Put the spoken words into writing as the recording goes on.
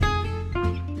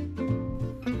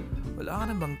Wala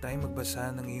ka na bang time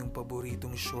magbasa ng iyong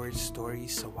paboritong short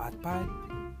stories sa Wattpad?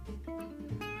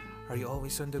 Are you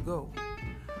always on the go?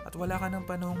 At wala ka ng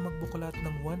panahong magbuklat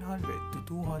ng 100 to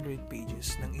 200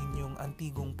 pages ng inyong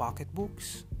antigong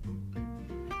pocketbooks?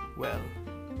 Well,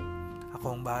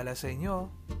 ako ang bahala sa inyo.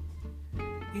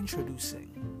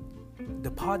 Introducing the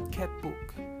POdCKET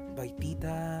book by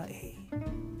Tita A.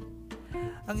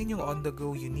 Ang inyong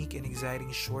on-the-go, unique and exciting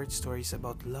short stories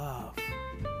about love,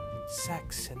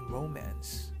 sex and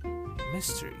romance,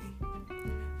 mystery,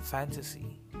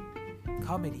 fantasy,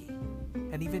 comedy,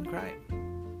 and even crime.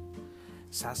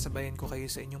 Sasabayan ko kayo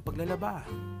sa inyong paglalaba,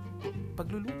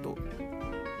 pagluluto,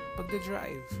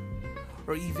 pagdadrive,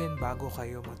 or even bago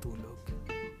kayo matulog.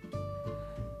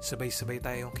 Sabay-sabay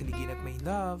tayong kiligin at may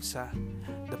love sa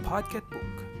The POdCKET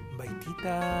Book by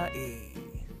Tita A.